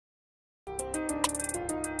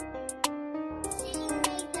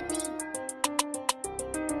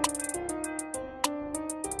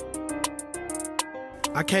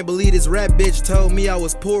I can't believe this rap bitch told me I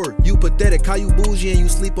was poor. You pathetic, how you bougie and you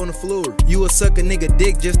sleep on the floor? You a sucker nigga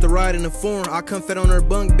dick just to ride in the foreign. I come fed on her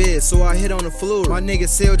bunk bed, so I hit on the floor. My niggas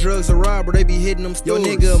sell drugs or rob, or they be hitting them stores.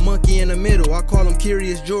 Yo nigga a monkey in the middle, I call him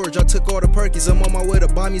Curious George. I took all the perkies, I'm on my way to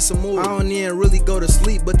buy me some more. I don't even really go to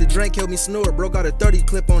sleep, but the drink helped me snore. Bro got a 30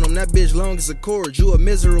 clip on him, that bitch long as a cord. You a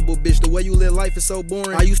miserable bitch, the way you live life is so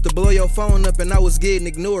boring. I used to blow your phone up and I was getting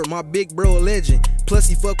ignored. My big bro a legend, plus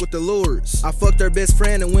he fuck with the lords. I fucked her best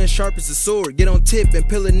friend and went sharp as a sword. Get on tip and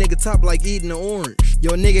peel a nigga top like eating an orange. Yo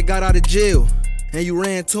nigga got out of jail and you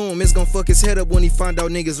ran to him, it's gon' fuck his head up when he find out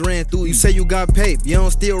niggas ran through you. You say you got pape, you don't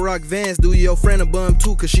still rock Vans, do you? Your friend a bum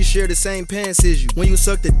too, cause she share the same pants as you. When you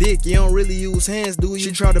suck the dick, you don't really use hands, do you?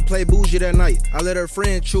 She tried to play bougie that night, I let her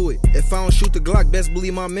friend chew it. If I don't shoot the Glock, best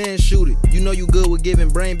believe my man shoot it. You know you good with giving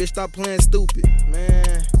brain, bitch, stop playing stupid.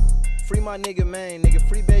 Man, free my nigga Maine, nigga,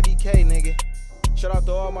 free baby K, nigga. Shout out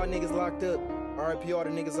to all my niggas locked up. RIP all the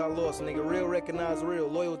niggas I lost, nigga. Real recognize real.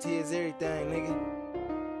 Loyalty is everything,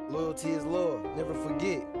 nigga. Loyalty is love. Never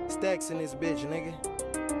forget. Staxx in this bitch, nigga.